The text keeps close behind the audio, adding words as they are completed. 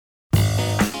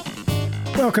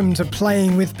Welcome to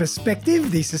Playing with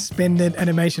Perspective, the suspended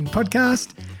animation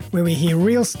podcast, where we hear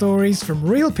real stories from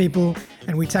real people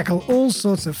and we tackle all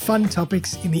sorts of fun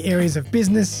topics in the areas of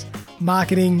business,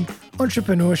 marketing,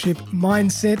 entrepreneurship,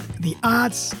 mindset, the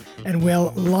arts, and,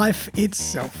 well, life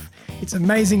itself. It's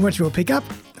amazing what you will pick up.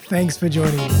 Thanks for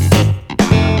joining us.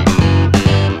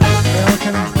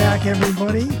 Welcome back,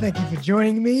 everybody. Thank you for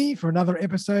joining me for another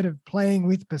episode of Playing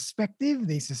with Perspective,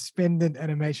 the suspended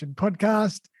animation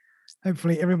podcast.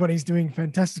 Hopefully everybody's doing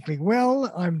fantastically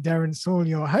well. I'm Darren Saul,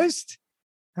 your host,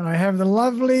 and I have the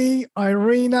lovely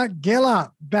Irina Geller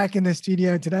back in the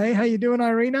studio today. How you doing,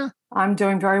 Irina? I'm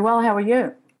doing very well. How are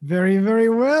you? Very, very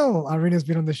well. Irina's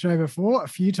been on the show before a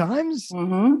few times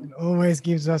and always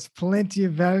gives us plenty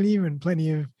of value and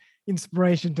plenty of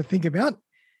inspiration to think about.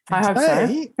 And I hope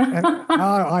so.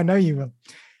 I know you will.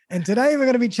 And today we're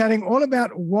going to be chatting all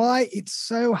about why it's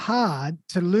so hard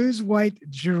to lose weight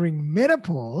during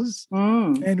menopause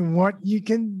and what you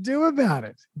can do about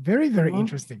it. Very, very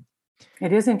interesting.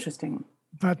 It is interesting.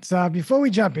 But before we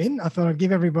jump in, I thought I'd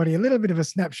give everybody a little bit of a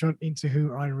snapshot into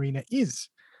who Irina is.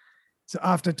 So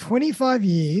after 25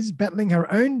 years battling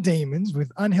her own demons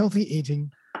with unhealthy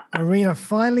eating, Irina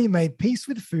finally made peace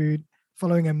with food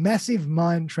following a massive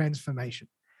mind transformation.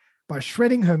 By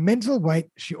shredding her mental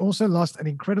weight, she also lost an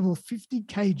incredible 50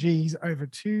 kgs over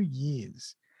 2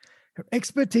 years. Her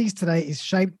expertise today is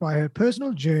shaped by her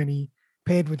personal journey,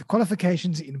 paired with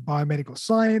qualifications in biomedical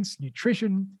science,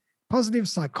 nutrition, positive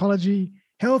psychology,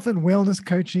 health and wellness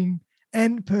coaching,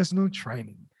 and personal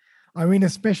training. Irina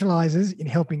specializes in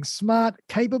helping smart,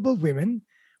 capable women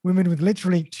with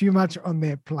literally too much on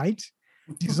their plate,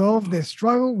 dissolve their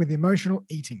struggle with emotional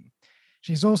eating.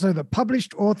 She's also the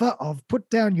published author of Put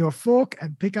Down Your Fork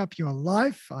and Pick Up Your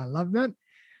Life. I love that.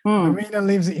 Irina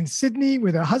lives in Sydney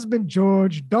with her husband,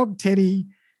 George, dog Teddy,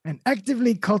 and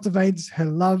actively cultivates her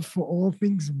love for all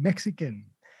things Mexican.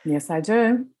 Yes, I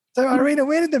do. So, Irina,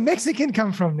 where did the Mexican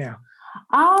come from now?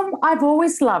 I've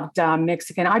always loved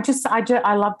Mexican.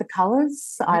 I love the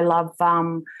colors. I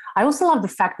also love the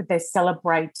fact that they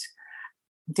celebrate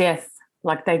death.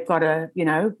 Like they've got a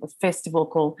festival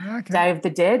called Day of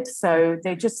the Dead. So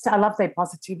I love their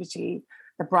positivity,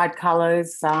 the bright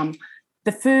colors,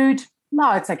 the food.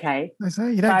 No, it's okay. So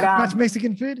you don't cook much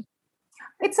Mexican food?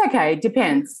 It's okay. It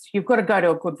depends. You've got to go to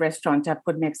a good restaurant to have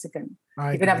good Mexican.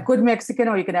 You can have good Mexican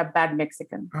or you can have bad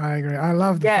Mexican. I agree. I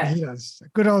love the fajitas.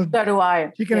 Good old so do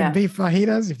I. Chicken and beef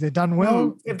fajitas, if they're done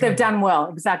well. If they've done well,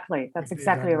 exactly. That's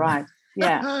exactly right.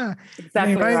 Yeah,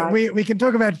 exactly right. We can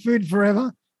talk about food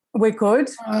forever. We could,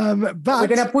 but we're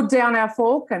going to put down our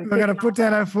fork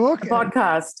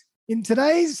podcast. In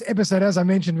today's episode, as I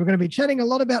mentioned, we're going to be chatting a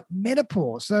lot about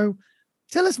menopause. So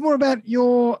tell us more about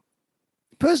your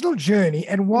personal journey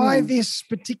and why this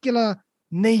particular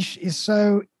niche is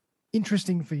so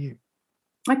interesting for you.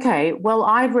 Okay, well,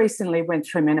 I recently went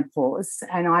through menopause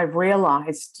and I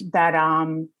realized that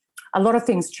a lot of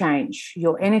things change.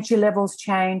 Your energy levels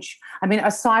change. I mean,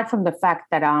 aside from the fact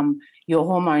that your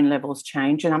hormone levels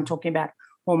change, and I'm talking about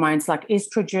hormones like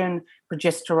estrogen,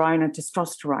 progesterone, and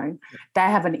testosterone, they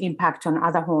have an impact on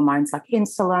other hormones like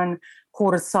insulin,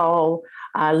 cortisol,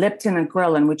 leptin and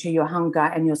ghrelin, which are your hunger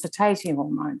and your satiety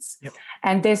hormones. Yep.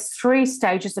 And there's 3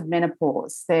 stages of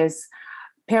menopause. There's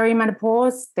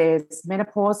perimenopause, there's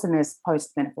menopause, and there's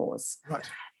postmenopause. Right.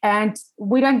 And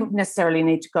we don't necessarily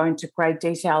need to go into great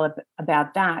detail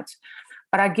about that.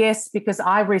 But I guess because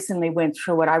I recently went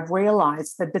through it, I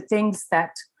realized that the things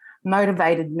that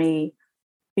motivated me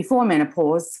before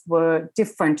menopause were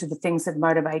different to the things that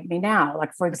motivate me now.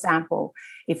 Like, for example,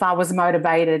 if I was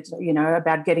motivated,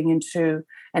 about getting into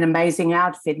an amazing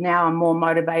outfit, now I'm more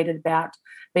motivated about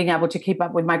being able to keep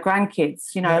up with my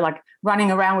grandkids, like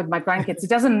running around with my grandkids. It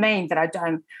doesn't mean that I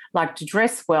don't like to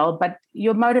dress well, but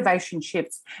your motivation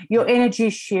shifts, your energy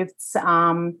shifts,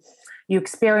 you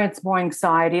experience more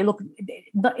anxiety. Look,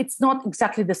 it's not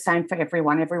exactly the same for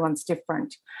everyone. Everyone's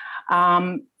different.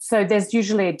 So there's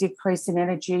usually a decrease in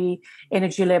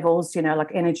energy levels,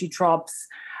 like energy drops,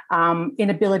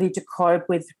 inability to cope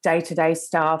with day-to-day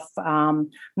stuff,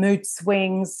 mood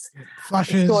swings,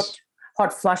 flushes.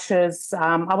 Hot flushes.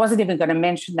 I wasn't even going to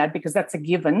mention that because that's a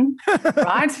given,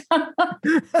 right?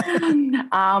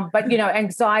 But,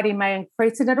 anxiety may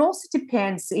increase. And it also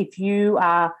depends if you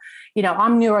are,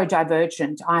 I'm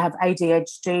neurodivergent. I have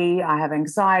ADHD, I have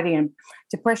anxiety and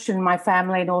depression in my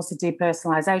family, and also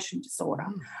depersonalization disorder.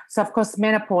 So, of course,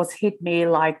 menopause hit me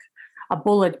like a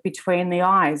bullet between the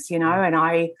eyes, and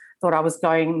I thought I was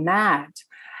going mad.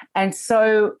 And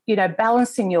so,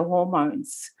 balancing your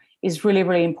hormones is really,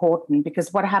 really important,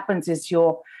 because what happens is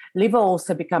your liver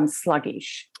also becomes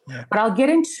sluggish. Yeah. But I'll get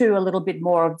into a little bit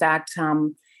more of that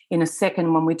in a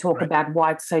second when we talk Right. about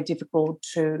why it's so difficult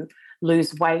to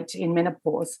lose weight in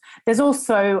menopause. There's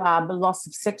also the loss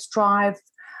of sex drive,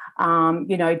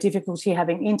 difficulty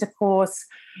having intercourse,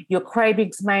 your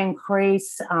cravings may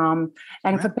increase.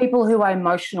 And for people who are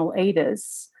emotional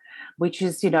eaters, which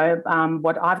is,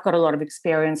 what I've got a lot of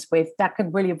experience with, that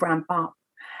can really ramp up.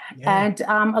 Yeah. And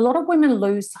a lot of women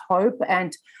lose hope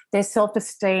and their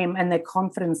self-esteem and their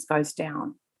confidence goes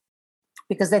down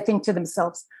because they think to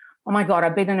themselves, oh my God,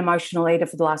 I've been an emotional eater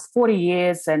for the last 40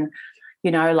 years and,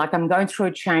 I'm going through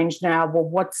a change now. Well,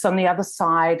 what's on the other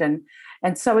side?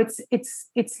 And so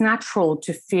it's natural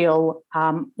to feel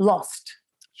lost.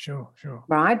 Sure.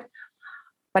 Right?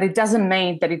 But it doesn't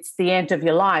mean that it's the end of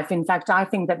your life. In fact, I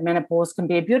think that menopause can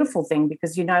be a beautiful thing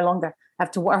because you no longer have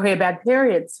to worry about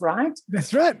periods, right?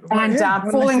 That's right. And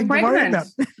falling pregnant.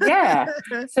 Yeah.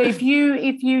 So if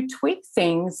you tweak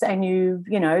things and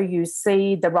you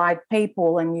see the right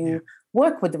people and you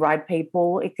work with the right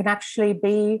people, it can actually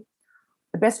be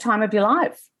the best time of your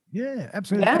life. Yeah,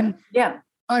 absolutely. Yeah.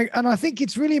 I think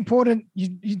it's really important.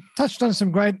 You touched on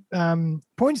some great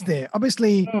points there.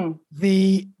 Obviously,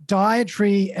 the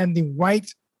dietary and the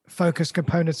weight focus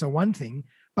components are one thing,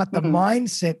 but the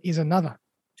mindset is another.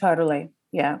 Totally.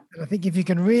 Yeah. And I think if you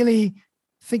can really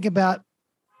think about,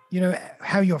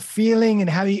 how you're feeling and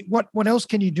what else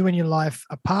can you do in your life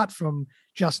apart from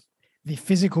just the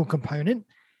physical component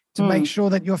to make sure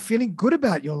that you're feeling good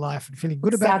about your life and feeling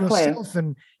good about yourself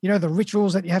and, the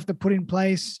rituals that you have to put in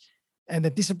place and the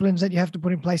disciplines that you have to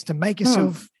put in place to make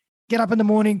yourself get up in the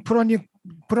morning, put on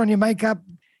your makeup,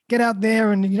 get out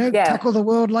there and, tackle the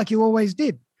world like you always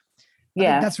did. I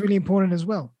think that's really important as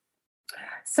well.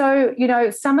 So,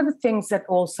 some of the things that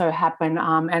also happen,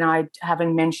 and I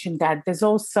haven't mentioned that, there's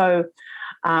also,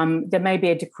 there may be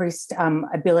a decreased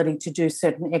ability to do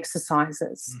certain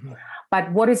exercises. Mm-hmm.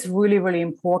 But what is really, really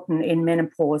important in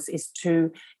menopause is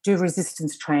to do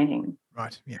resistance training.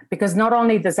 Right, yeah. Because not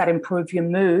only does that improve your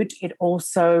mood, it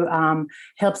also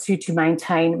helps you to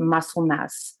maintain muscle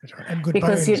mass. That's right. And good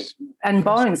bones.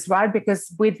 Bones, right?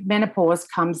 Because with menopause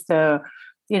comes the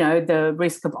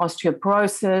risk of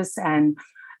osteoporosis and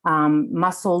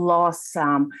muscle loss.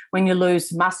 When you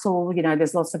lose muscle,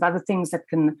 there's lots of other things that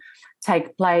can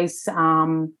take place.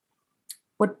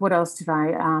 What else did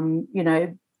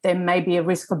I, there may be a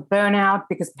risk of burnout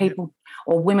because people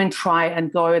or women try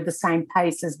and go at the same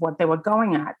pace as what they were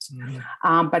going at.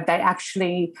 Mm-hmm. But they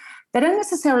don't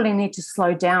necessarily need to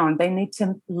slow down. They need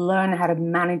to learn how to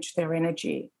manage their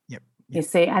energy. Yep. You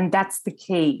see, and that's the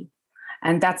key.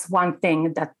 And that's one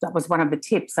thing that was one of the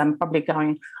tips. I'm probably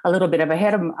going a little bit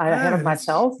ahead of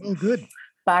myself. Oh, good.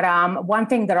 But one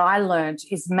thing that I learned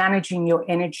is managing your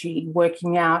energy,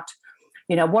 working out,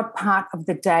 what part of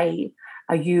the day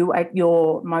are you at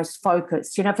your most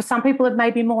focused? For some people it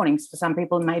may be mornings, for some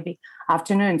people it may be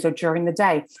afternoons or during the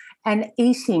day. And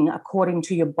eating according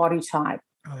to your body type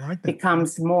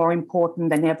becomes more important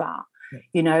than ever,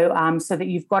 so that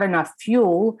you've got enough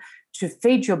fuel to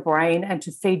feed your brain and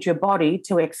to feed your body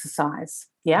to exercise.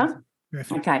 Yeah?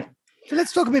 Perfect. Okay. So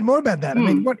let's talk a bit more about that. I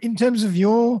mean, what in terms of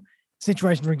your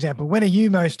situation, for example, when are you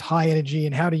most high energy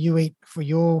and how do you eat for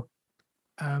your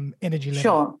energy level?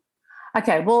 Sure.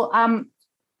 Okay. Well,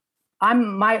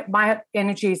 my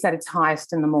energy is at its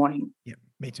highest in the morning. Yeah,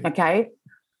 me too. Okay.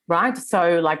 Right.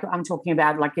 So I'm talking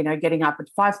about getting up at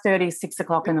 5:30, 6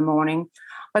 o'clock in the morning.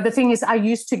 But the thing is, I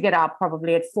used to get up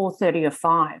probably at 4:30 or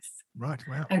 5. Right.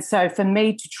 Wow. And so for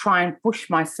me to try and push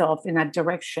myself in that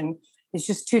direction is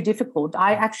just too difficult.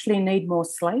 I actually need more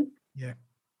sleep. Yeah.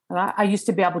 I used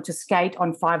to be able to skate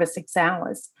on 5 or 6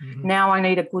 hours. Mm-hmm. Now I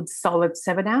need a good solid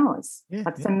 7 hours. Yeah,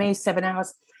 but for me, 7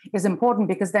 hours is important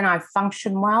because then I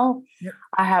function well. Yep.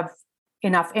 I have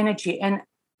enough energy. And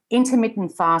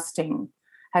intermittent fasting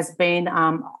has been,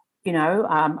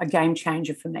 a game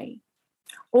changer for me.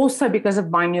 Also because of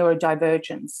my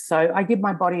neurodivergence. So I give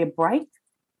my body a break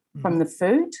from the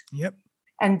food. Yep.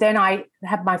 And then I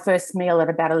have my first meal at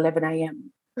about 11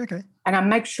 a.m. Okay. And I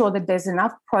make sure that there's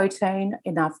enough protein,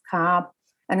 enough carb,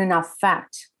 and enough fat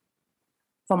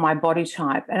for my body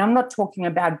type. And I'm not talking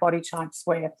about body types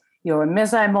where you're a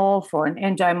mesomorph or an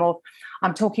endomorph.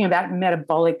 I'm talking about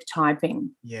metabolic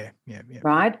typing. Yeah.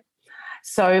 Right?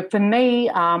 So for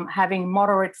me, having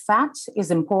moderate fat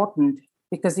is important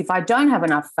because if I don't have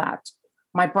enough fat,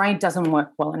 my brain doesn't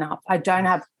work well enough. I don't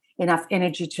have enough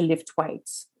energy to lift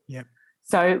weights. Yep.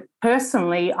 So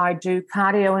personally, I do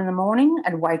cardio in the morning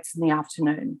and weights in the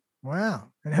afternoon. Wow.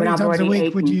 And how many times a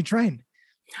week would you train?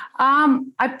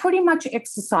 I pretty much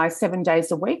exercise 7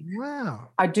 days a week. Wow.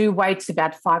 I do weights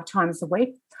about 5 times a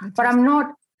week. But I'm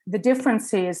not, the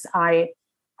difference is I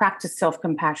practice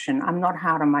self-compassion. I'm not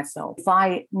hard on myself. If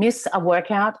I miss a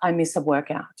workout, I miss a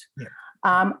workout. Yeah.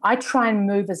 I try and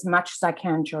move as much as I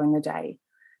can during the day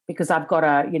because I've got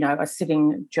a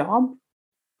sitting job.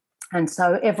 And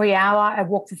so every hour I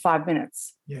walk for 5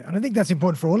 minutes. Yeah. And I think that's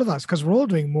important for all of us because we're all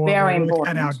doing more Very work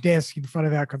important. at our desk in front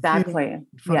of our computer, Exactly. in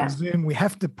front of Zoom. We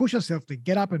have to push ourselves to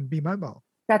get up and be mobile.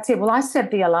 That's it. Well, I set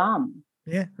the alarm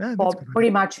Yeah. No, for that's good. pretty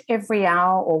much every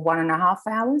hour or 1.5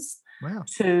 hours Wow.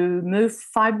 to move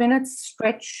 5 minutes,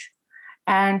 stretch,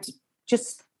 and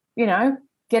just,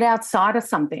 get outside of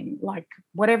something, like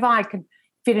whatever I can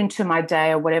fit into my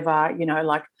day or whatever,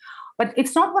 but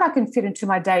it's not what I can fit into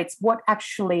my day. It's what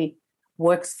actually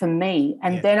works for me.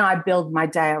 And then I build my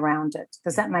day around it.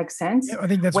 Does that make sense? Yeah, I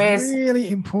think that's really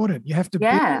important. You have to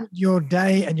build your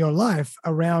day and your life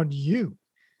around you.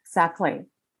 Exactly.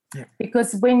 Yeah.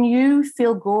 Because when you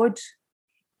feel good,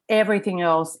 everything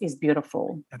else is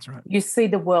beautiful. That's right. You see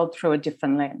the world through a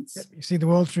different lens. Yep. You see the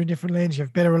world through a different lens. You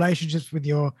have better relationships with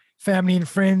your family and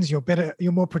friends. You're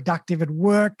more productive at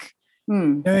work.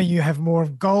 You have more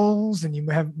goals and you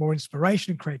have more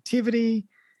inspiration and creativity.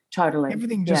 Totally.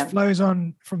 Everything just flows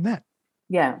on from that.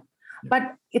 Yeah. But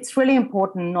it's really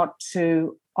important not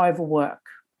to overwork.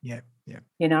 Yeah.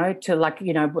 Yeah.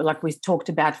 Like we talked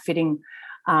about fitting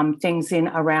things in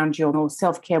around your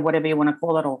self-care, whatever you want to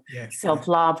call it, or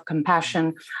self-love,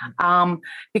 compassion.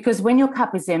 Because when your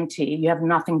cup is empty, you have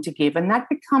nothing to give. And that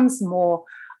becomes more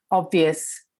obvious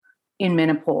in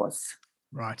menopause.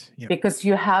 Right. Yep. Because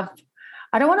you have,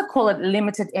 I don't want to call it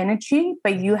limited energy,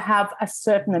 but you have a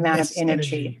certain amount of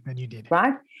energy than you did.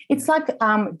 Right? It's like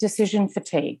decision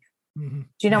fatigue. Mm-hmm.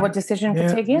 Do you know what decision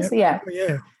fatigue is? Yeah. Oh,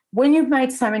 yeah. When you've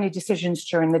made so many decisions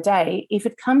during the day, if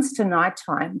it comes to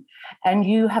nighttime and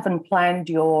you haven't planned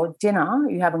your dinner,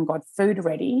 you haven't got food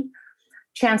ready,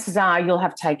 chances are you'll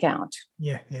have takeout.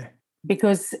 Yeah, yeah.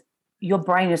 Because your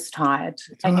brain is tired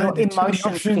and your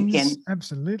emotions kick in.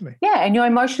 Absolutely. Yeah, and your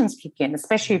emotions kick in,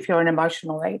 especially if you're an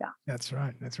emotional eater. That's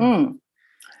right. That's right.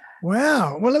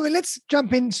 Wow. Well, let's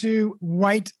jump into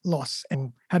weight loss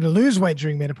and how to lose weight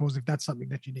during menopause if that's something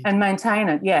that you need. And maintain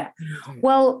it, yeah.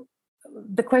 Well,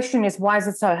 the question is, why is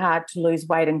it so hard to lose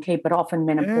weight and keep it off in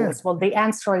menopause? Yeah. Well, the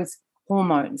answer is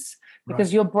hormones,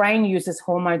 because your brain uses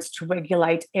hormones to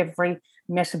regulate every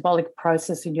metabolic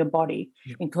process in your body,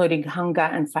 including hunger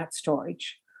and fat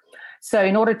storage. So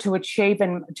in order to achieve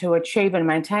and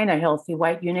maintain a healthy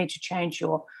weight, you need to change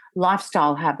your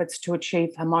lifestyle habits to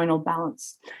achieve hormonal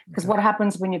balance. Because what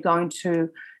happens when you're going to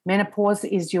menopause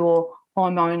is your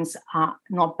hormones are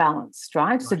not balanced,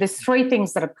 right? So there's three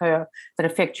things that occur that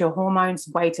affect your hormones,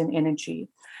 weight, and energy.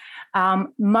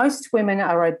 Most women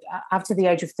are after the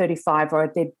age of 35 are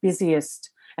at their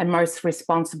busiest and most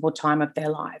responsible time of their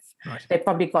life. Right. They've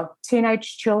probably got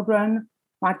teenage children,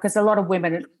 right? Because a lot of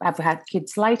women have had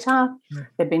kids later. Yeah.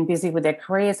 They've been busy with their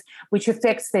careers, which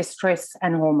affects their stress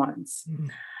and hormones.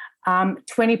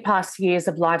 20 plus years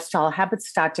of lifestyle habits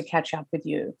start to catch up with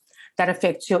you. That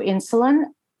affects your insulin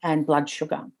and blood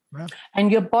sugar. Wow.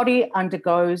 And your body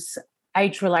undergoes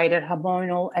age-related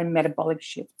hormonal and metabolic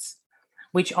shifts,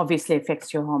 which obviously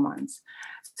affects your hormones.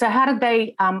 So how do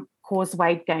they cause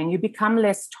weight gain? You become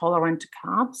less tolerant to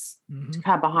carbs, to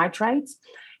carbohydrates.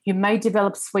 You may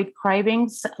develop sweet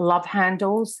cravings, love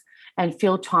handles, and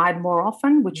feel tired more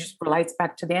often, which relates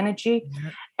back to the energy.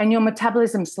 And your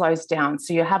metabolism slows down,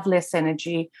 so you have less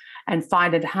energy and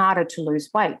find it harder to lose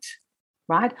weight,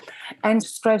 right? And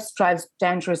stress drives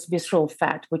dangerous visceral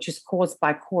fat, which is caused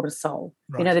by cortisol,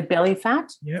 you know, the belly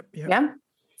fat. Yeah.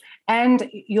 And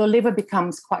your liver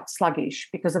becomes quite sluggish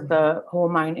because of the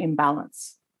hormone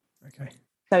imbalance. Okay.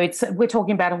 So we're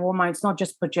talking about hormones, not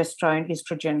just progesterone,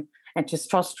 estrogen, and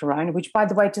testosterone, which, by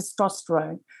the way,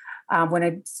 testosterone, when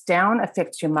it's down,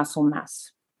 affects your muscle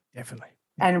mass. Definitely.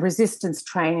 And resistance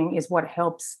training is what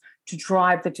helps to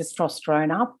drive the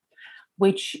testosterone up,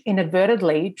 which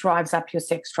inadvertently drives up your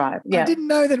sex drive. I didn't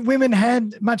know that women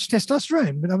had much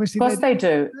testosterone, but obviously of course they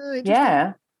do.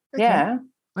 Yeah. Okay. Yeah.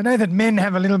 I know that men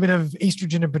have a little bit of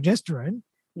estrogen and progesterone.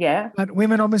 Yeah. But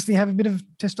women obviously have a bit of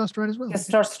testosterone as well.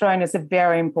 Testosterone is a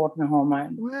very important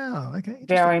hormone. Wow. Okay.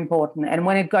 Very important. And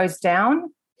when it goes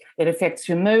down, it affects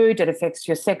your mood, it affects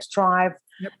your sex drive,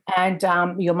 and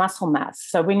your muscle mass.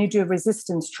 So when you do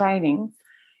resistance training,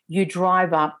 you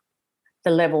drive up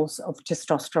the levels of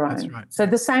testosterone. That's right. So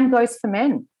the same goes for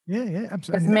men. Yeah, absolutely.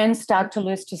 Because men start to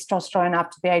lose testosterone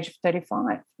up to the age of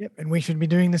 35. Yep. And we should be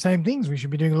doing the same things. We should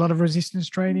be doing a lot of resistance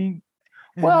training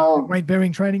and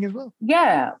weight-bearing training as well.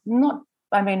 Yeah.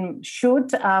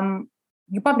 Should.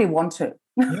 You probably want to.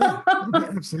 Yeah,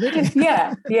 absolutely.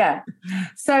 Yeah.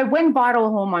 So when vital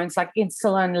hormones like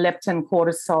insulin, leptin,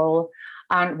 cortisol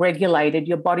aren't regulated,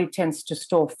 your body tends to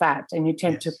store fat and you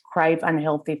tend to crave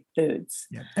unhealthy foods.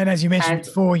 Yeah. And as you mentioned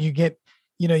before, you get,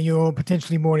 you're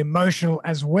potentially more emotional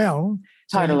as well.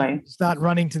 So Totally. you start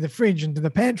running to the fridge and to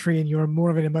the pantry and you're more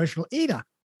of an emotional eater,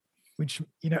 which,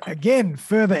 again,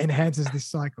 further enhances this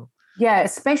cycle. Yeah,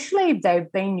 especially if they've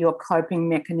been your coping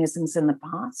mechanisms in the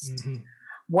past. Mm-hmm.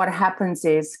 What happens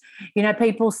is,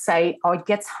 people say, it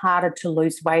gets harder to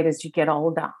lose weight as you get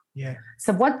older. Yeah.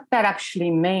 So what that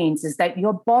actually means is that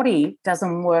your body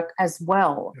doesn't work as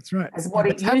well. That's right. As what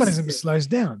it used to. Metabolism slows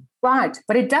down. Right.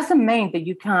 But it doesn't mean that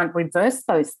you can't reverse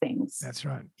those things. That's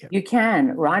right. Yep. You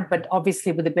can, right? But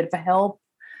obviously with a bit of help,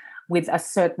 with a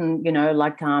certain,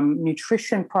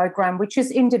 nutrition program, which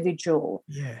is individual,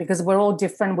 because we're all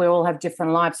different. We all have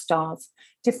different lifestyles,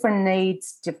 different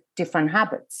needs, different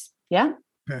habits. Yeah.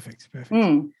 Perfect.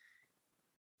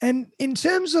 And in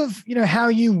terms of, how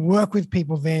you work with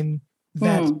people then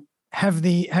that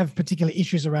have particular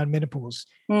issues around menopause,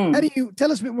 how do you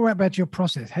tell us a bit more about your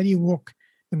process? How do you walk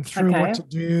them through what to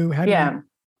do? How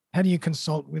do you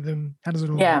consult with them? How does it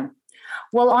all work?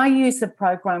 Well, I use a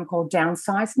program called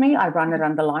Downsize Me. I run it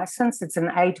under license. It's an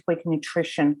 8-week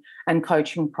nutrition and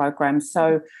coaching program.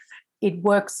 So it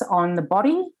works on the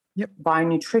body by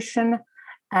nutrition,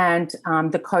 and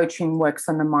the coaching works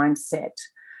on the mindset.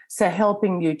 So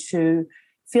helping you to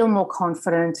feel more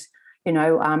confident,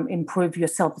 improve your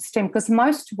self-esteem. Because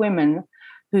most women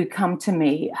who come to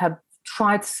me have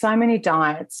tried so many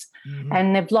diets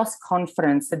and they've lost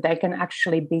confidence that they can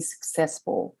actually be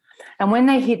successful. And when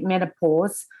they hit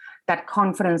menopause, that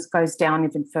confidence goes down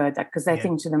even further because they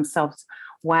think to themselves,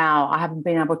 wow, I haven't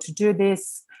been able to do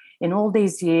this in all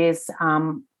these years.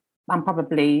 I'm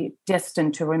probably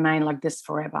destined to remain like this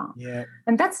forever. Yeah.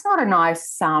 And that's not a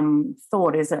nice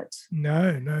thought, is it?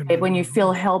 No. When you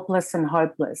feel helpless and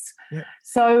hopeless. Yeah.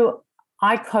 So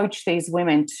I coach these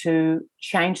women to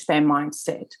change their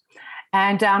mindset.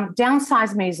 And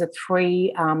Downsize Me is a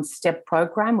 3-step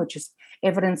program, which is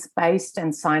evidence-based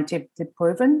and scientifically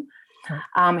proven.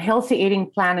 Healthy eating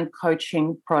plan and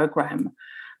coaching program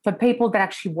for people that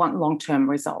actually want long-term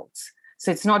results.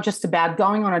 So it's not just about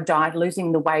going on a diet,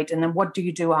 losing the weight, and then what do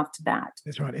you do after that?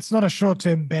 That's right. It's not a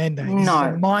short-term Band-Aid. No.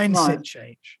 It's a mindset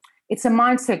change. It's a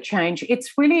mindset change.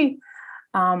 It's really,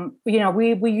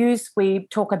 we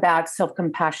talk about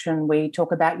self-compassion. We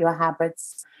talk about your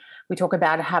habits. We talk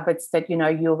about habits that, you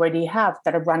already have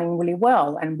that are running really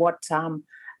well, and what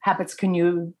habits can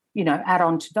you add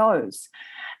on to those.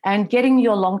 And getting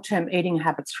your long-term eating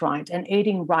habits right and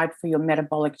eating right for your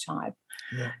metabolic type.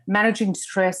 Yeah. Managing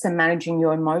stress and managing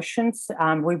your emotions,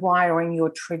 rewiring your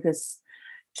triggers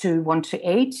to want to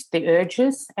eat, the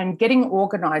urges, and getting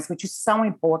organized, which is so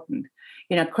important.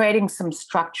 Creating some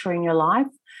structure in your life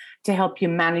to help you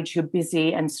manage your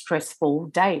busy and stressful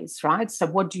days, right? So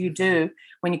what do you do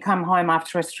when you come home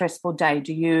after a stressful day?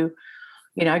 Do you,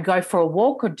 go for a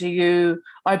walk, or do you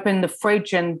open the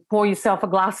fridge and pour yourself a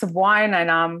glass of wine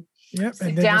and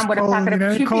sit down with a packet of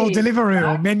chippies? Call Deliveroo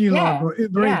or Menulog or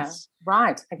Uber Eats.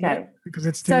 Right, okay. Yeah, because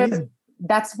it's too easy.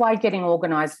 That's why getting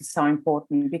organised is so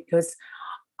important, because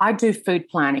I do food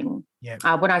planning.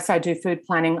 Yeah. When I say do food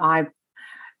planning,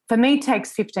 for me, it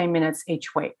takes 15 minutes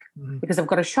each week because I've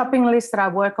got a shopping list that I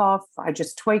work off. I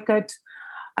just tweak it.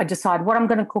 I decide what I'm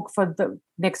going to cook for the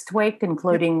next week,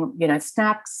 including,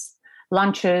 snacks,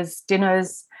 lunches,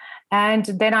 dinners, and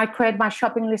then I create my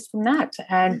shopping list from that.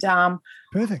 And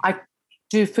perfect. I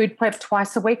do food prep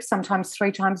twice a week, sometimes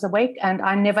 3 times a week, and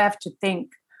I never have to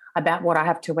think about what I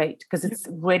have to eat because it's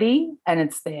ready and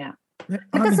it's there. Yeah,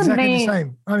 I'm exactly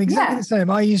the same.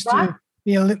 I used to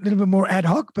be a little bit more ad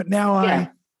hoc, but now I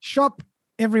shop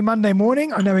every Monday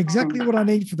morning. I know exactly what I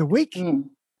need for the week. And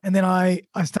then I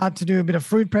start to do a bit of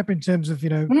food prep in terms of,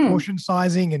 portion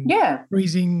sizing and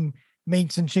freezing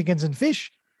meats and chickens and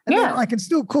fish. And then I can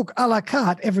still cook a la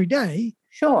carte every day.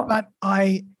 Sure. But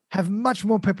I have much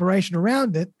more preparation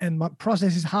around it, and my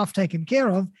process is half taken care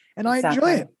of, and I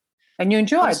enjoy it. And you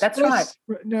enjoy it. That's right.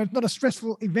 It's not a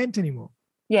stressful event anymore.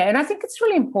 Yeah, and I think it's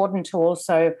really important to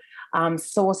also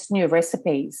source new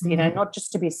recipes, not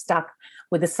just to be stuck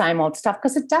with the same old stuff,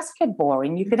 because it does get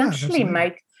boring. You can actually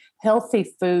make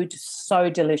healthy food so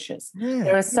delicious. Yeah,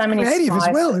 there are so many creative spices.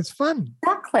 As well. It's fun.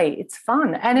 Exactly. It's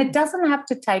fun. And it doesn't have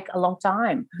to take a long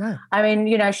time. No. I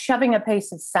mean, shoving a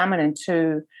piece of salmon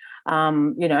into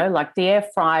like the air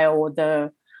fryer or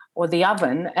the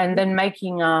oven, and then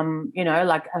making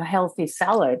like a healthy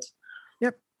salad.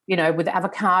 Yep. With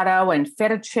avocado and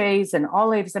feta cheese and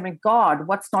olives. I mean, God,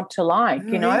 what's not to like?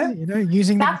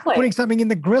 Using putting something in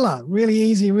the griller, really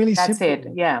easy, really simple. That's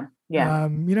it. Yeah.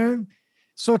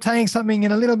 sauteing something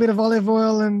in a little bit of olive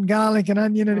oil and garlic and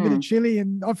onion and a bit of chili,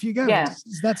 and off you go. Yeah.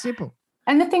 It's that simple.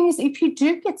 And the thing is, if you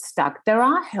do get stuck, there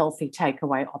are healthy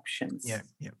takeaway options. Yeah,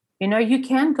 yeah. You know, you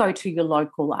can go to your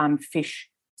local fish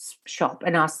shop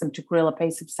and ask them to grill a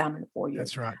piece of salmon for you.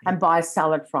 That's right. And buy a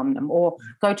salad from them, or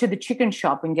go to the chicken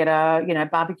shop and get a,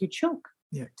 barbecue chook.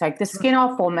 Yeah. Take the skin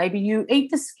off, or maybe you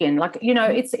eat the skin. Like,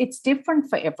 it's different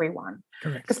for everyone.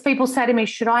 Correct. Because people say to me,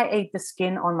 should I eat the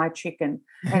skin on my chicken?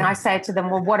 And I say to them,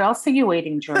 well, what else are you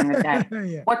eating during the day?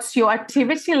 Yeah. What's your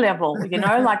activity level?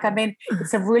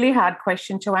 It's a really hard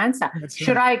question to answer.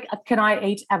 Can I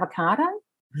eat avocado?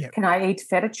 Yeah. Can I eat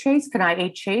feta cheese? Can I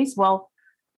eat cheese? Well,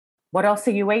 what else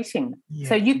are you eating? Yeah.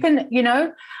 So you can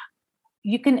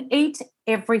eat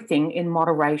everything in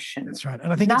moderation. That's right.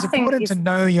 And I think it's important to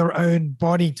know your own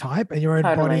body type and your own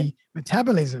body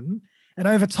metabolism. And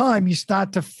over time, you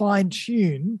start to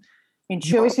fine-tune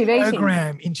intuitive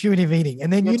eating.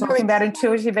 And then you're talking about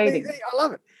intuitive eating. I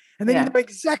love it. And then you know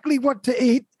exactly what to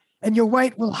eat, and your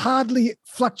weight will hardly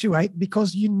fluctuate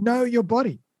because you know your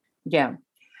body. Yeah.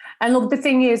 And look, the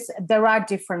thing is, there are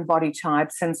different body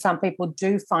types, and some people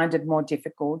do find it more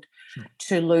difficult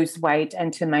to lose weight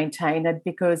and to maintain it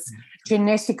because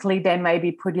genetically they may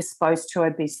be predisposed to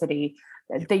obesity.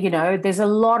 There's a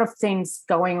lot of things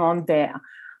going on there,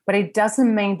 but it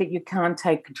doesn't mean that you can't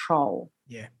take control.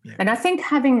 Yeah. And I think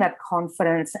having that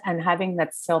confidence and having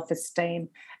that self-esteem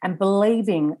and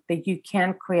believing that you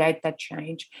can create that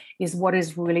change is what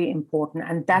is really important.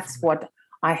 And that's what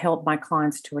I help my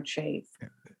clients to achieve. Yeah.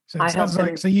 So it sounds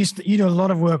like you do a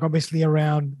lot of work, obviously,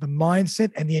 around the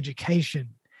mindset and the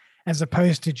education, as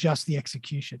opposed to just the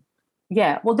execution.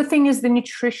 Yeah. Well, the thing is, the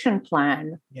nutrition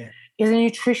plan is a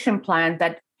nutrition plan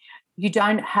that you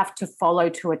don't have to follow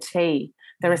to a T.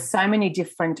 There are so many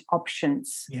different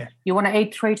options. Yeah. You want to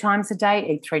eat 3 times a day,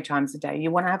 eat 3 times a day.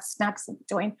 You want to have snacks in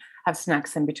between, have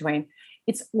snacks in between.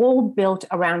 It's all built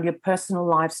around your personal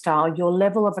lifestyle, your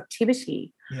level of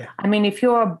activity. Yeah. I mean, if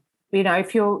you run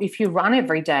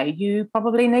every day, you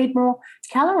probably need more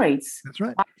calories. That's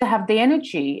right. To have the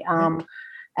energy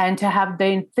and to have the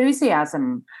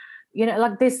enthusiasm.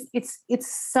 Like this, it's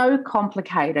so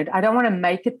complicated. I don't want to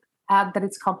make it out that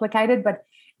it's complicated, but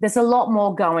there's a lot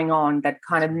more going on that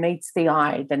kind of meets the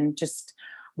eye than just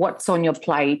what's on your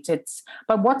plate.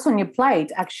 But what's on your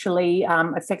plate actually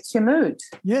affects your mood.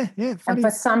 Yeah. Funny. And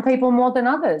for some people more than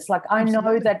others. Like I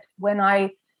know that when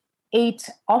I eat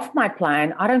off my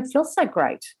plan, I don't feel so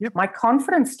great. Yep. My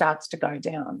confidence starts to go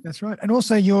down. That's right. And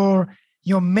also your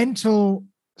mental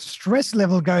stress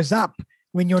level goes up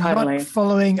when you're not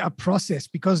following a process,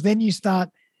 because then you start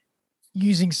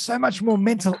using so much more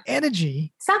mental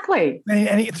energy. Exactly.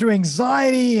 And through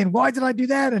anxiety and why did I do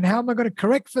that? And how am I going to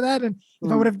correct for that? And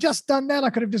if I would have just done that, I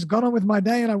could have just gone on with my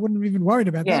day and I wouldn't have even worried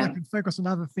about that. I could focus on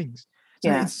other things.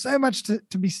 So it's so much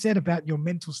to be said about your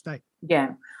mental state.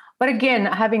 Yeah. But again,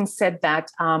 having said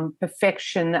that,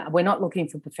 perfection, we're not looking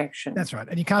for perfection. That's right.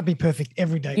 And you can't be perfect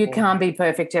every day. You can't be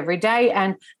perfect every day.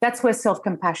 And that's where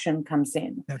self-compassion comes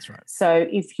in. That's right. So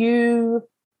if you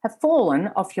have fallen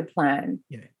off your plan.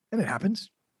 Yeah. And it happens.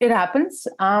 It happens.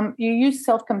 You use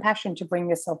self-compassion to bring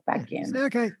yourself back in. Say,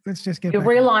 okay, let's just get You back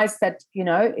realize that,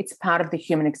 it's part of the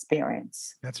human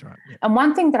experience. That's right. Yeah. And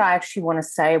one thing that I actually want to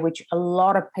say, which a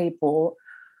lot of people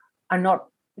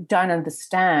don't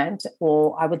understand,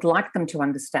 or I would like them to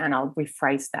understand, I'll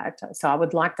rephrase that. So I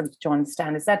would like them to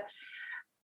understand is that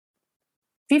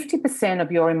 50% of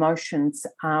your emotions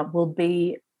will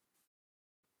be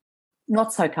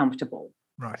not so comfortable.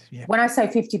 Right. Yeah. When I say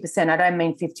 50%, I don't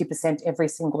mean 50% every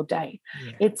single day.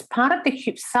 Yeah. It's part of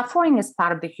suffering is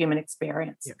part of the human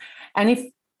experience. Yeah. And if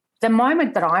the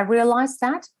moment that I realized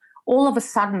that, all of a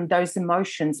sudden those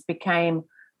emotions became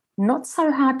not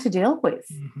so hard to deal with.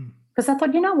 Mm-hmm. Because I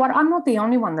thought, you know what, I'm not the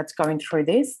only one that's going through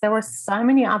this. There are so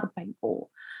many other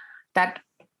people that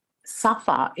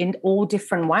suffer in all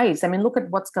different ways. I mean, look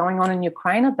at what's going on in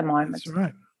Ukraine at the moment. That's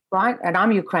right. Right? And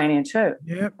I'm Ukrainian too.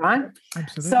 Yeah. Right?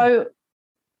 Absolutely. So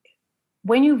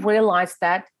when you realize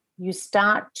that, you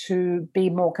start to be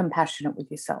more compassionate with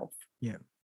yourself. Yeah.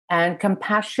 And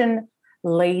compassion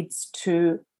leads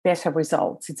to better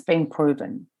results. It's been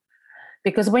proven.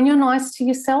 Because when you're nice to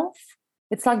yourself,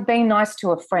 it's like being nice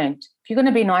to a friend. If you're going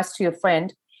to be nice to your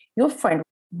friend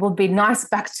will be nice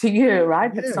back to you,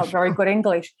 right? That's not very good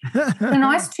English. You're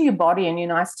nice to your body and you're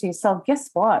nice to yourself. Guess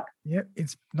what? Yeah,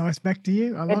 it's nice back to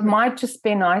you. I love it. It might just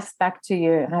be nice back to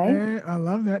you, hey? Yeah, I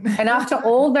love that. And after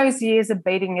all those years of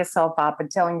beating yourself up and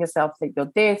telling yourself that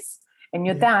you're this and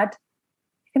you're that,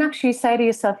 you can actually say to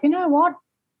yourself, you know what?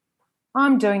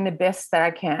 I'm doing the best that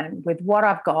I can with what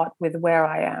I've got, with where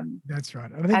I am. That's right.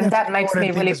 And that makes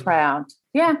me really proud.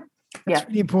 Yeah. That's Yeah.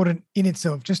 really important in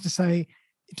itself, just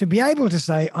to be able to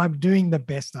say, I'm doing the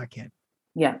best I can.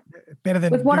 Yeah. Better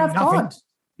than With what doing I've nothing. got.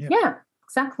 Yeah. Yeah,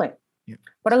 exactly. Yeah.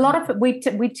 But a lot of it,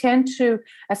 we tend to,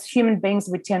 as human beings,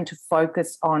 we tend to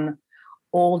focus on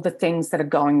all the things that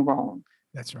are going wrong.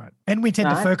 That's right. And we tend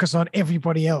to Right. focus on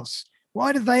everybody else.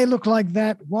 Why do they look like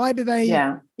that? Why do they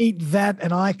Yeah. eat that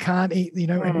and I can't eat,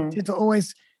 and we tend to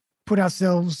always put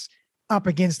ourselves up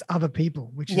against other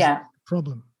people, which is a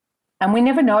problem. And we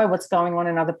never know what's going on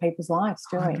in other people's lives,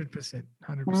 do we? 100%.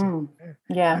 100%.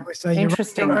 Yeah. Like we say, you run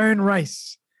Interesting. your own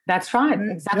race. That's right.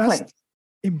 Exactly. Just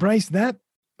embrace that,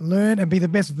 learn, and be the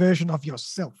best version of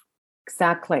yourself.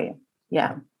 Exactly.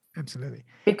 Yeah. Absolutely.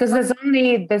 Because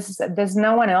there's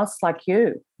no one else like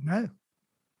you. No.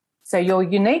 So you're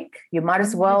unique. You might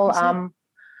as well 100%.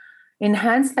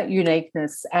 enhance that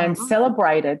uniqueness and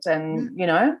celebrate it. And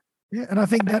Yeah, and I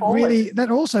think that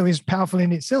also is powerful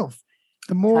in itself.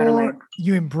 The more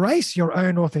you embrace your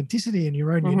own authenticity and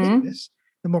your own uniqueness,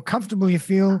 the more comfortable you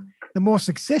feel, the more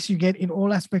success you get in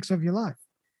all aspects of your life.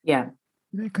 Yeah.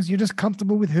 Because you're just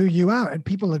comfortable with who you are, and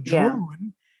people are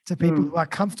drawn to people who are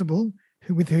comfortable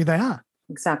with who they are.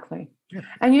 Exactly. Yeah.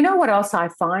 And you know what else I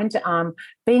find?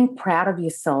 Being proud of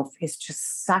yourself is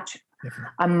just such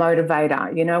a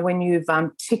motivator. You know, when you've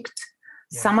ticked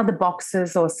some of the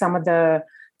boxes or some of the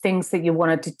things that you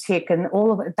wanted to tick, and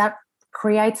all of it, that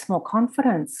creates more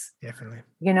confidence. Definitely.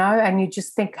 You know, and you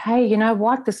just think, hey, you know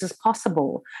what? This is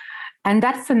possible. And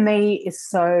that for me is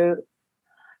so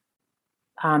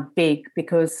big,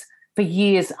 because for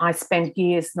years, I spent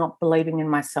years not believing in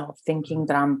myself, thinking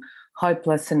that I'm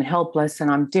hopeless and helpless and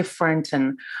I'm different,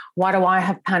 and why do I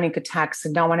have panic attacks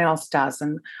and no one else does,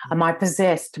 and am I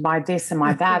possessed by this, am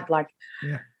I that? Like,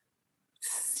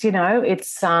 you know,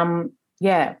 it's I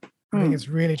think it's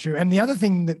really true. And the other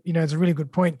thing that, is a really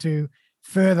good point to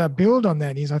further build on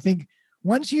that is, I think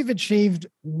once you've achieved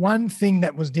one thing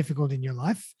that was difficult in your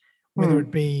life, whether it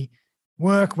be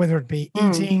work, whether it be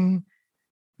eating,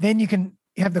 then you can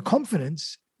have the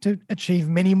confidence to achieve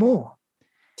many more.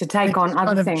 To take on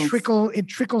other things. It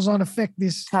trickles on effect,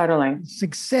 this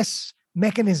success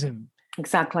mechanism.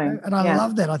 Exactly. And I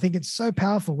love that. I think it's so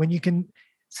powerful when you can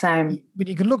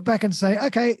look back and say,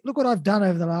 okay, look what I've done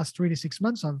over the last 3 to 6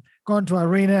 months. I've gone to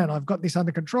Arena and I've got this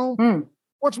under control.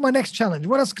 What's my next challenge?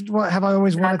 What else have I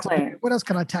always wanted to do? What else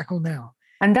can I tackle now?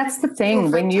 And that's the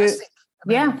thing. When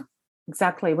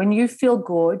exactly. When you feel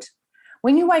good,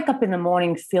 when you wake up in the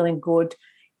morning feeling good,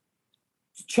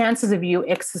 chances of you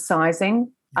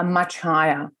exercising are much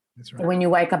higher. That's right. When you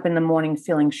wake up in the morning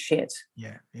feeling shit.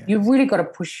 Yeah. You've really got to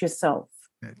push yourself.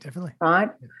 Yeah, definitely. Right?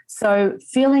 Yeah. So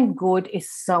feeling good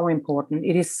is so important.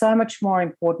 It is so much more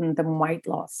important than weight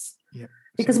loss. Yeah.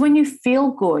 Because when you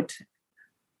feel good,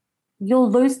 you'll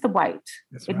lose the weight.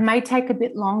 It may take a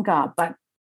bit longer, but,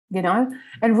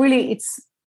 and really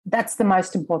that's the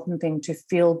most important thing, to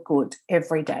feel good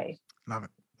every day. Love it.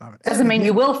 Doesn't mean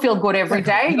you will feel good every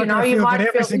day. You might feel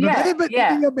every single day, but you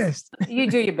do your best. You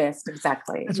do your best,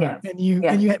 exactly. That's right. And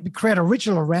you create a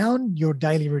ritual around your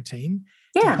daily routine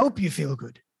to help you feel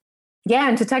good. Yeah,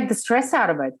 and to take the stress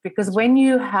out of it, because when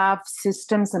you have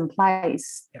systems in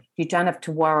place, you don't have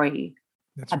to worry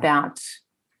about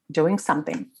doing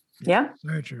something. Yeah.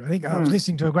 So true. I think I was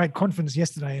listening to a great conference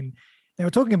yesterday, and they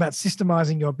were talking about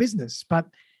systemizing your business, but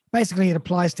basically it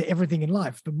applies to everything in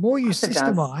life. The more you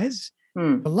systemize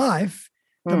your life,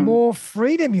 the more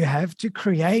freedom you have to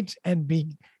create and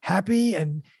be happy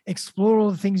and explore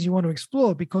all the things you want to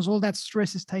explore, because all that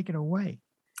stress is taken away.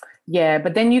 Yeah,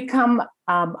 but then you come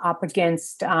up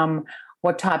against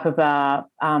what type of a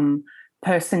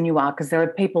person you are, because there are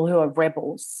people who are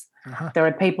rebels. There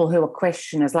are people who are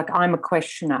questioners. Like, I'm a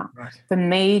questioner. Right. For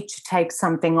me to take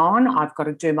something on, I've got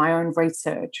to do my own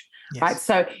research. Yes. Right.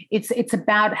 So it's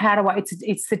about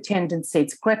it's the tendency.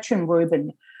 It's Gretchen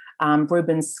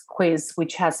Rubin's quiz,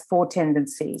 which has 4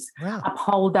 tendencies: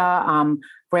 upholder,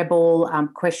 rebel,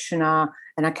 questioner,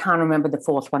 and I can't remember the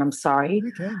 4th one. I'm sorry.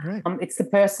 Okay, great. It's the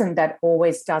person that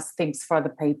always does things for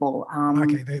other people.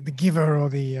 The giver, or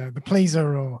the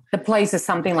pleaser, or the pleaser,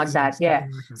 something like that. Yeah.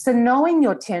 So knowing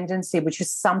your tendency, which is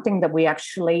something that we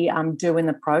actually do in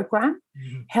the program,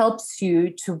 helps you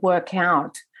to work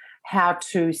out how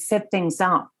to set things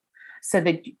up, so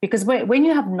that, because when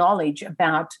you have knowledge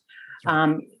about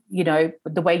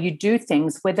the way you do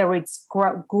things, whether it's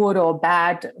good or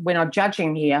bad, we're not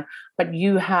judging here, but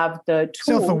you have the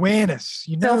tool. Self-awareness.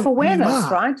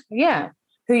 Self-awareness, right? Yeah.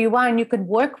 Who you are, and you can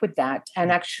work with that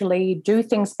and actually do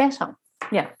things better.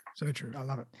 Yeah. So true. I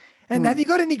love it. And have you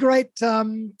got any great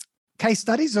case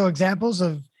studies or examples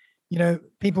of,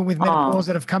 people with menopause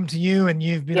that have come to you and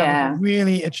you've been able to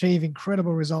really achieve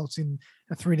incredible results in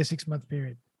a 3 to 6 month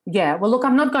period? Yeah, well, look,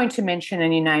 I'm not going to mention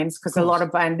any names because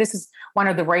and this is one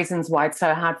of the reasons why it's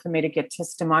so hard for me to get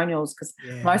testimonials, because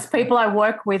most people I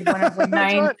work with want to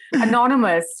remain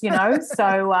anonymous,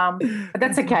 so, but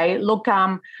that's okay. Look,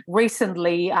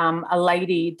 recently, a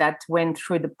lady that went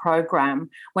through the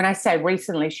program, when I say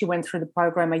recently, she went through the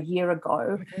program a year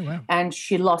ago, and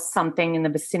she lost something in the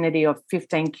vicinity of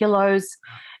 15 kilos.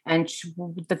 And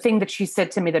the thing that she said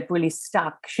to me that really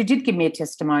stuck, she did give me a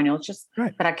testimonial, just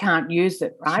but I can't use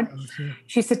it, right? Sure.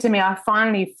 She said to me, I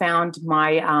finally found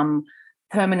my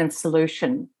permanent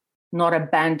solution, not a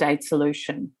Band-Aid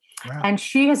solution. Wow. And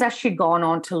she has actually gone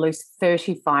on to lose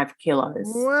 35 kilos.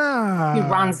 Wow. She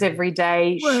runs every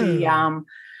day. Whoa.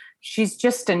 She's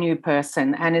just a new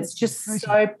person, and it's just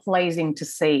so pleasing to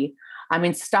see. I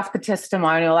mean, stuff the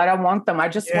testimonial. I don't want them. I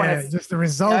just want to. Just the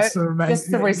results are amazing.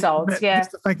 Just the results,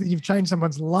 Just the fact that you've changed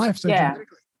someone's life so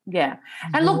dramatically. Yeah.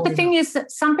 And look, the thing is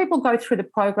that some people go through the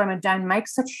program and don't make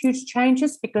such huge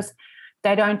changes because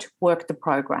they don't work the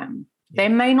program. Yeah. They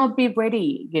may not be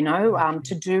ready,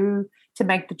 to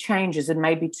make the changes. It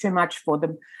may be too much for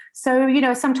them. So,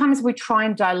 sometimes we try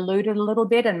and dilute it a little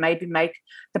bit and maybe make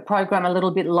the program a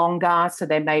little bit longer, so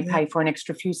they may pay for an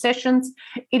extra few sessions.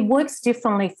 It works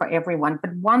differently for everyone.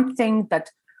 But one thing that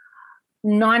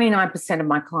 99% of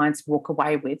my clients walk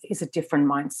away with is a different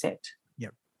mindset.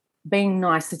 Yep. Being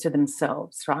nicer to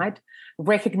themselves, right?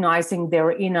 Recognizing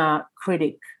their inner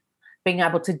critic, being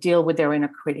able to deal with their inner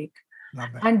critic,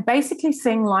 and basically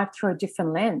seeing life through a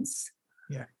different lens.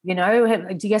 Yeah.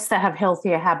 Yes, they have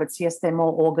healthier habits. Yes, they're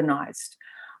more organized.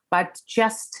 But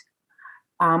just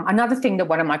another thing that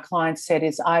one of my clients said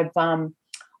is, I've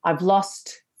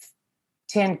lost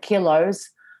 10 kilos,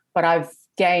 but I've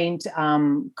gained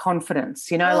confidence,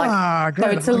 so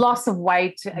it's a loss of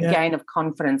weight, a gain of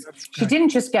confidence. She didn't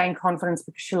just gain confidence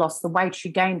because she lost the weight. She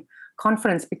gained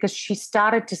confidence because she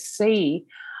started to see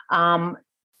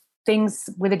things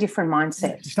with a different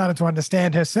mindset. She started to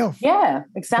understand herself. Yeah,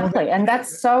 exactly. And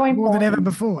that's so important. More than ever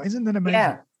before. Isn't that amazing?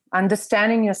 Yeah.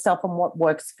 Understanding yourself and what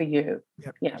works for you.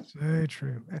 Yep. Yeah. So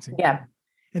true. That's incredible. Yeah.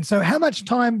 And so how much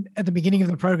time at the beginning of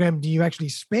the program do you actually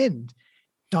spend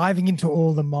diving into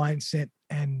all the mindset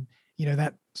and,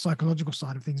 that psychological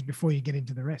side of things before you get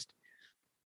into the rest?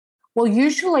 Well,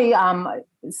 usually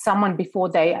someone, before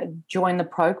they join the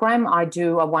program, I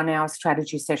do a 1-hour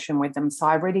strategy session with them. So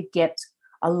I really get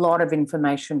a lot of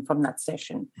information from that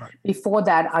session. Right. Before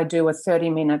that, I do a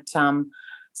 30-minute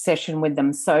session with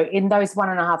them. So in those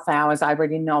 1.5 hours, I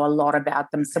already know a lot about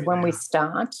them. So when we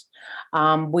start,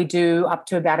 we do up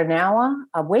to about an hour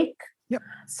a week. Yep.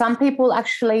 Some people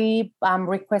actually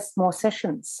request more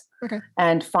sessions. Okay.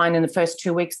 And find in the first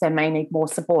 2 weeks they may need more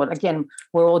support. Again,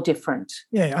 we're all different.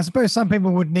 Yeah, I suppose some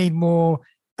people would need more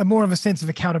of a sense of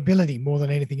accountability more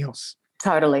than anything else.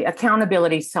 Totally.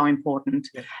 Accountability is so important.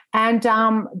 Yeah. And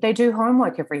they do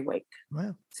homework every week.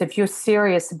 Wow. So if you're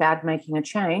serious about making a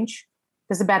change,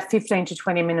 there's about 15 to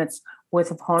 20 minutes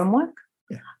worth of homework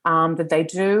that they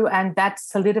do, and that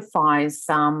solidifies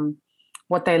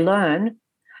what they learn.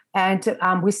 And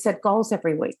we set goals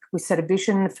every week. We set a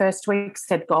vision the first week,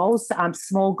 set goals,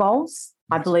 small goals.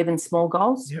 I believe in small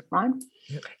goals, right?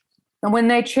 Yep. And when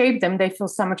they achieve them, they feel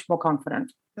so much more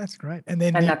confident. That's great. And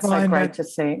then that's so great to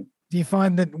see. Do you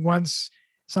find that once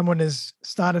someone has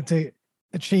started to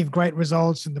achieve great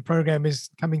results and the program is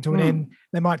coming to an end,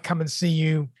 they might come and see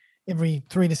you every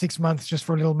 3 to 6 months just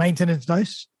for a little maintenance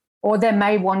dose? Or they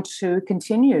may want to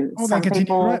continue. Oh, some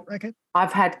people, right. Okay.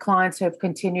 I've had clients who have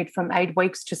continued from 8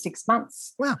 weeks to 6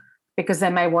 months. Wow. Because they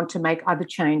may want to make other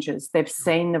changes. They've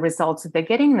seen the results that they're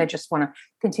getting and they just want to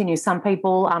continue. Some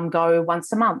people go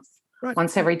once a month,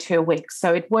 once every 2 weeks.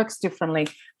 So it works differently.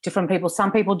 Different people.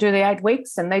 Some people do the 8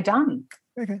 weeks and they're done.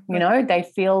 Okay. They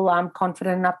feel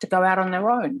confident enough to go out on their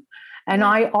own. And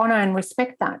I honour and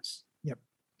respect that. Yep.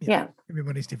 Yeah.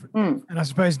 Everybody's different. And I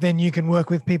suppose then you can work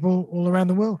with people all around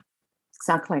the world.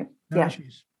 Exactly. No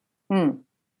issues.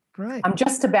 Great. I'm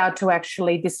just about to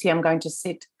actually, this year I'm going to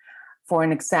sit for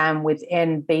an exam with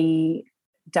NBWC,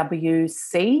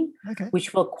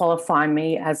 which will qualify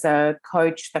me as a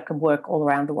coach that can work all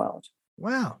around the world.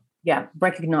 Wow. Yeah,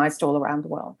 recognised all around the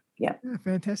world. Yeah.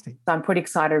 Fantastic. So I'm pretty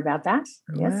excited about that.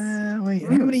 Yes. Wow.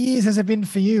 How many years has it been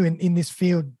for you in this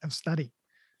field of study?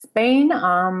 It's been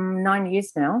 9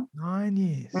 years now. 9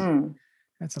 years.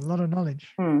 That's a lot of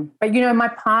knowledge. But,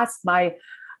 my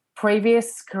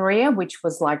previous career, which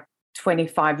was like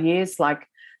 25 years, like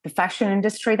the fashion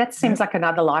industry, that seems like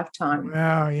another lifetime.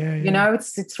 Wow, yeah.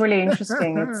 It's really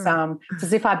interesting. It's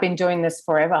as if I've been doing this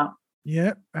forever.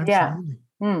 Yeah, absolutely.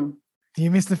 Yeah. Do you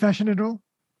miss the fashion at all?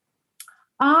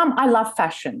 I love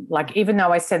fashion. Like, even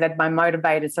though I said that my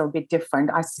motivators are a bit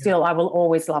different, I will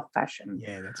always love fashion.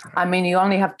 Yeah, that's right. I mean, you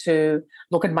only have to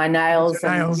look at my nails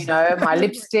and, you know, my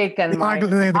lipstick and my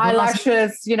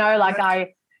eyelashes, you know,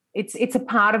 like it's a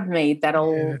part of me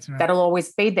that'll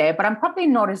always be there. But I'm probably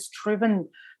not as driven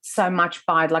so much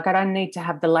by it. Like, I don't need to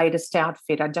have the latest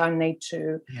outfit. I don't need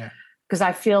to, because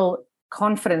I feel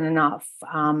confident enough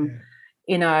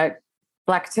in a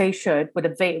black T-shirt with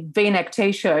a V-neck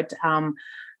T-shirt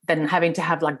than having to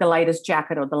have like the latest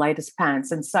jacket or the latest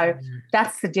pants. And so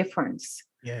that's the difference.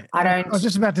 Yeah. I was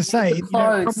just about to say,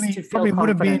 probably would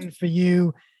have been for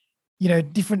you, you know,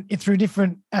 through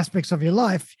different aspects of your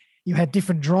life, you had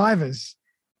different drivers,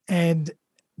 and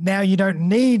now you don't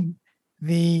need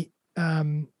the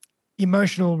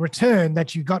emotional return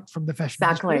that you got from the fashion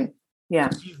industry. Exactly. Yeah.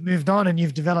 You've moved on and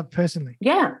you've developed personally.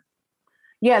 Yeah.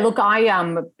 Yeah, look,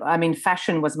 I mean,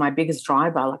 fashion was my biggest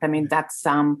driver. Like, I mean, that's,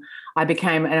 I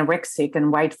became anorexic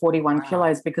and weighed 41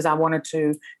 kilos because I wanted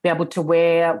to be able to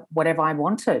wear whatever I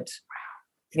wanted,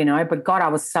 you know, but God, I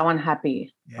was so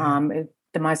unhappy.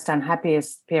 The most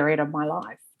unhappiest period of my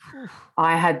life.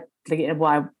 I had,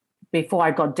 before I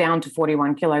got down to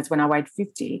 41 kilos when I weighed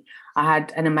 50, I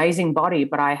had an amazing body,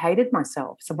 but I hated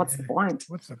myself. So what's the point?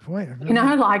 What's the point? You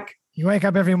know, like, you wake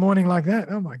up every morning like that.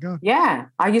 Oh my God. Yeah.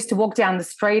 I used to walk down the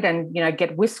street and, you know,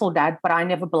 get whistled at, but I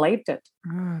never believed it.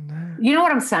 Oh no. You know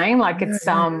what I'm saying? Like,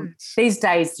 these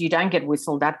days you don't get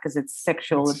whistled at because it's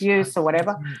sexual abuse or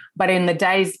whatever. But in the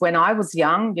days when I was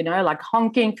young, you know, like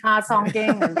cars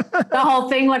honking and the whole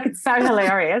thing, like, it's so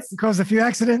hilarious. Caused a few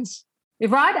accidents.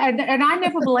 Right. And I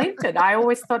never believed it. I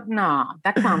always thought, nah,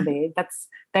 that can't be.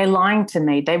 They're lying to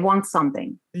me. They want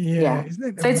something. Yeah.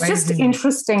 Isn't it so it's just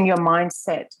interesting, your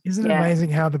mindset. Isn't it amazing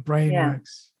how the brain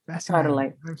works?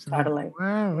 Totally.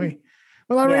 Wow.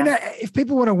 Well, Irina, if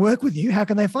people want to work with you, how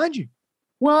can they find you?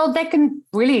 Well, they can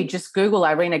really just Google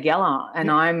Irina Geller, and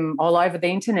I'm all over the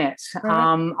internet.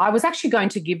 I was actually going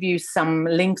to give you some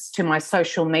links to my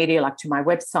social media, like to my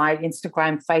website,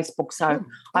 Instagram, Facebook. So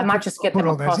I might just get them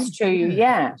across to you.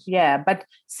 Yeah. But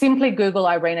simply Google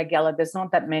Irina Geller. There's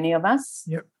not that many of us.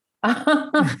 Yep.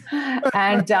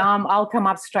 And I'll come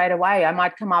up straight away. I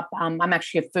might come up. I'm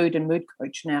actually a food and mood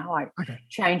coach now. I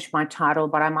changed my title,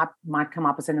 but I might come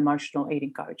up as an emotional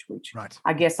eating coach, which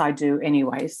I guess I do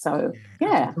anyway. So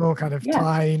it's all kind of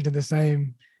tie into the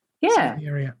same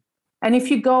area. And if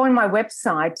you go on my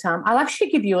website, I'll actually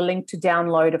give you a link to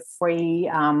download a free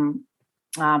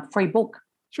book.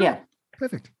 Sure. Yeah,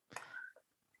 perfect.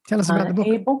 Tell us about the book.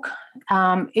 Ebook.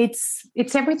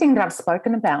 It's everything that I've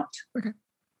spoken about. Okay.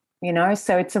 You know,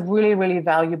 so it's a really, really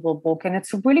valuable book, and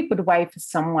it's a really good way for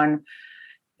someone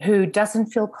who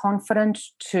doesn't feel confident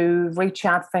to reach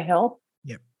out for help,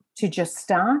 to just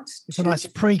start. It's a nice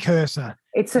precursor.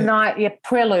 It's a nice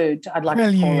prelude, I'd like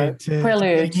to call it.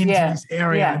 Prelude into this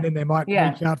area, and then they might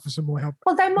reach out for some more help.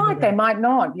 Well, they might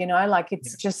not, you know, like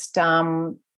it's just,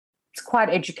 it's quite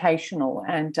educational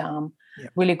and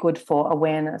really good for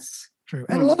awareness. True.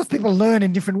 And a lot of people learn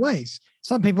in different ways.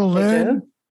 Some people learn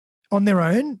on their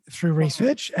own through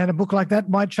research, and a book like that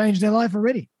might change their life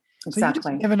already. Exactly. So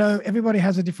you just never know. Everybody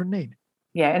has a different need.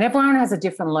 Yeah, and everyone has a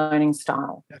different learning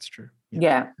style. That's true.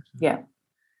 Yeah,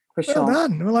 for sure. Well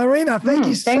done. Well, Irina, thank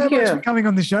you so much for coming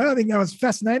on the show. I think that was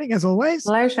fascinating, as always.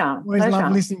 Pleasure. Always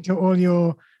love listening to all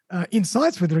your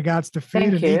insights with regards to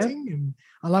food and eating. And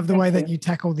I love the way that you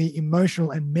tackle the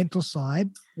emotional and mental side.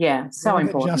 Yeah, so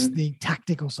important. Just the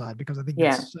tactical side, because I think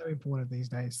that's so important these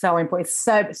days. So important.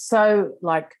 It's so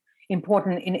like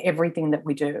important in everything that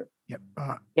we do. Yep.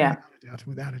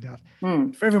 Without a doubt.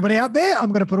 For everybody out there,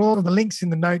 I'm going to put all of the links in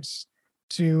the notes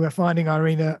to finding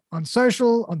Irina on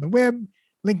social, on the web,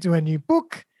 link to her new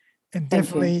book. And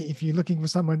definitely, if you're looking for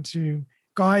someone to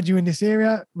guide you in this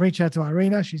area, reach out to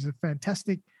Irina. She's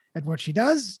fantastic at what she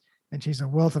does, and she's a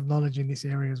wealth of knowledge in this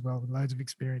area as well, with loads of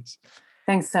experience.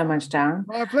 Thanks so much, Darren.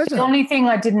 My pleasure. The only thing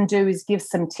I didn't do is give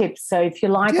some tips. So if you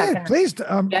like, I can... please.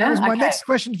 My next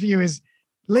question for you is,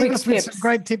 leave us with some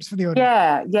great tips for the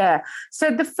audience. Yeah. So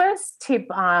the first tip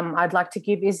I'd like to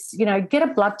give is, you know, get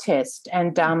a blood test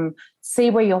and see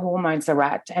where your hormones are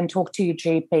at, and talk to your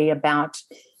GP about,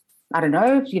 I don't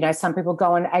know, you know, some people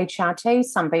go on HRT,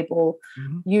 some people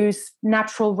use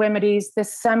natural remedies.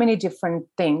 There's so many different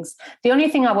things. The only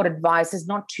thing I would advise is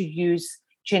not to use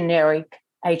generic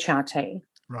HRT.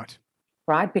 Right.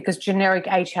 right? Because generic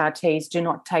HRTs do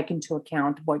not take into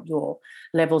account what your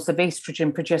levels of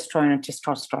estrogen, progesterone, and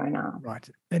testosterone are. Right.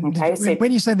 And Okay, so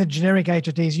when you say the generic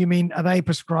HRTs, you mean are they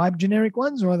prescribed generic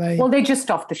ones, or are they? Well, they're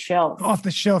just off the shelf. Off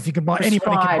the shelf, you can buy.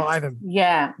 Anybody can buy them.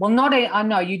 Yeah. Well, I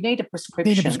know you need a prescription.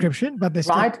 Need a prescription, but they're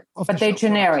still right. But they're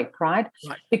generic, right?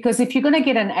 Because if you're going to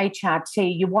get an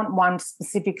HRT, you want one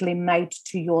specifically made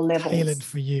to your levels, tailored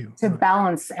for you, to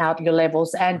balance out your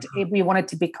levels, and we want it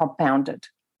to be compounded.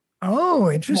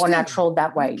 Oh, interesting. More natural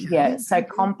that way. Okay. Yeah. So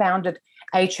compounded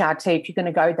HRT, if you're going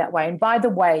to go that way. And by the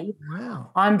way,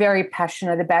 I'm very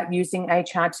passionate about using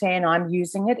HRT, and I'm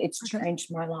using it. It's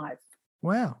changed my life.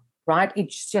 Wow. Right?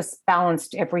 It's just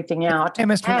balanced everything out.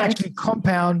 MS will actually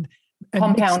compound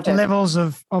levels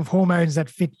of hormones that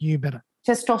fit you better.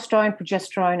 Testosterone,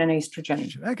 progesterone, and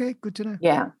estrogen. Okay, good to know.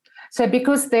 Yeah. So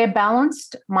because they're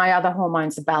balanced, my other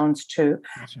hormones are balanced too.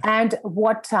 Gotcha. And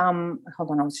what,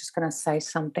 hold on, I was just going to say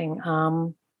something.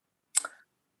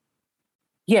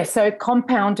 So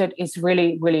compounded is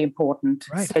really, really important,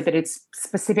 so that it's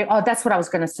specific. Oh, that's what I was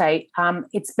going to say.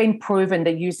 It's been proven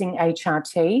that using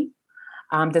HRT,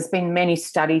 there's been many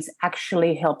studies,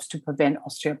 actually helps to prevent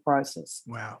osteoporosis.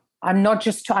 Wow. I'm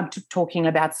talking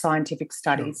about scientific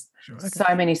studies. Sure. Okay. So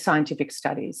many scientific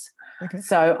studies. Okay.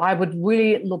 So I would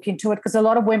really look into it, because a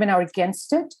lot of women are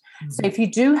against it. Mm-hmm. So if you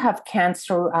do have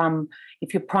cancer,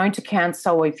 if you're prone to cancer,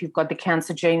 or if you've got the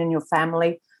cancer gene in your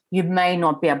family, you may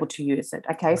not be able to use it.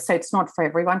 Okay. Right. So it's not for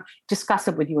everyone. Discuss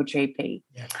it with your GP.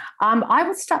 Yeah. I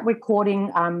would start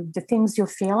recording the things you're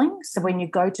feeling. So when you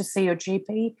go to see your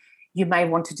GP, you may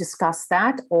want to discuss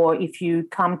that. Or if you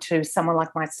come to someone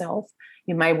like myself,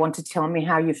 you may want to tell me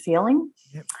how you're feeling.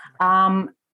 Yep.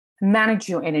 Manage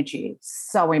your energy.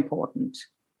 So important.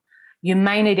 You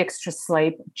may need extra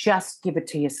sleep. Just give it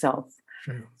to yourself.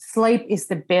 True. Sleep is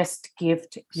the best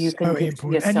gift you can give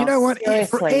to yourself. And you know what?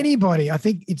 Seriously. For anybody, I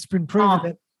think it's been proven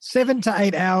that 7 to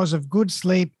 8 hours of good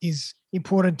sleep is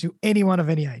important to anyone of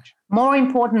any age. More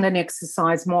important than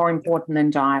exercise, more important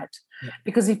than diet. Yeah.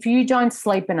 Because if you don't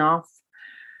sleep enough,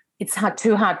 it's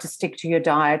too hard to stick to your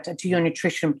diet, to your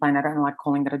nutrition plan. I don't like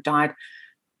calling it a diet.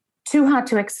 Too hard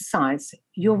to exercise.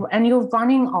 You're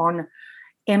running on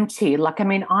empty.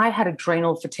 I had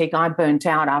adrenal fatigue. I burnt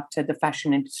out after the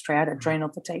fashion industry. I had adrenal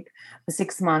fatigue for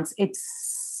 6 months.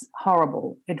 It's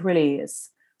horrible. It really is.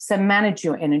 So manage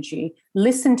your energy.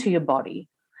 Listen to your body,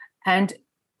 and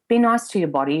be nice to your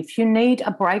body. If you need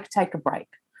a break, take a break.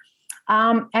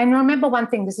 And remember one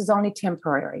thing, this is only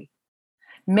temporary.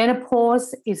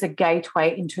 Menopause is a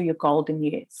gateway into your golden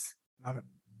years. Love it.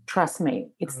 Trust me,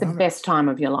 it's the best time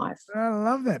of your life. I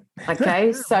love that.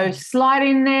 Okay, so slide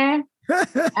in there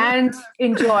and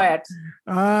enjoy it.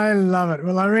 I love it.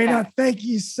 Well, Irina, thank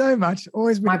you so much.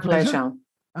 Always been my pleasure.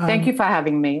 Thank you for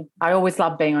having me. I always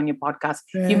love being on your podcast.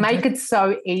 You make it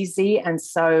so easy and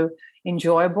so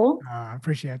enjoyable. I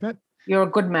appreciate that. You're a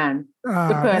good man,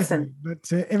 good person.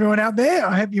 But everyone out there,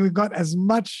 I hope you got as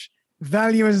much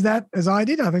value as I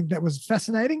did. I think that was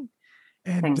fascinating.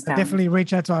 And thanks, definitely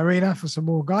reach out to Irina for some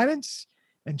more guidance,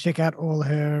 and check out all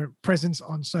her presence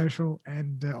on social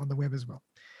and on the web as well.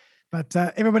 But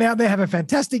everybody out there, have a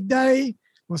fantastic day.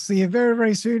 We'll see you very,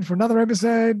 very soon for another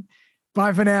episode.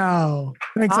 Bye for now.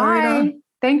 Thanks, Irina.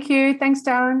 Thank you. Thanks,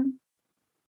 Darren.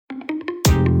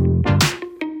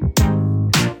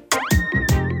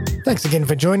 Thanks again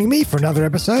for joining me for another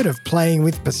episode of Playing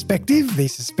with Perspective, the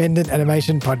Suspended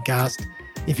Animation podcast.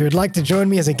 If you would like to join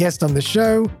me as a guest on the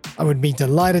show, I would be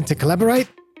delighted to collaborate.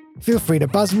 Feel free to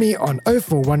buzz me on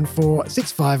 0414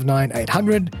 659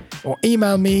 800 or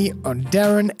email me on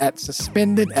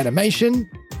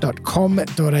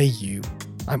darren@suspendedanimation.com.au.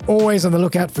 I'm always on the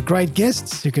lookout for great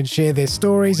guests who can share their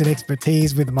stories and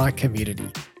expertise with my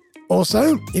community.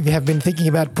 Also, if you have been thinking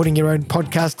about putting your own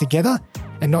podcast together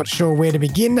and not sure where to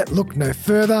begin, look no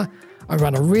further. I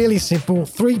run a really simple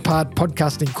 3-part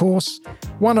podcasting course,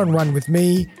 one-on-one with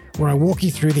me, where I walk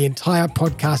you through the entire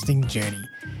podcasting journey.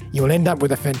 You will end up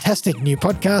with a fantastic new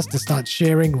podcast to start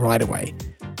sharing right away.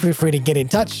 Feel free to get in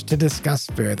touch to discuss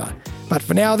further. But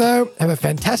for now, though, have a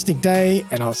fantastic day,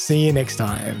 and I'll see you next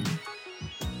time.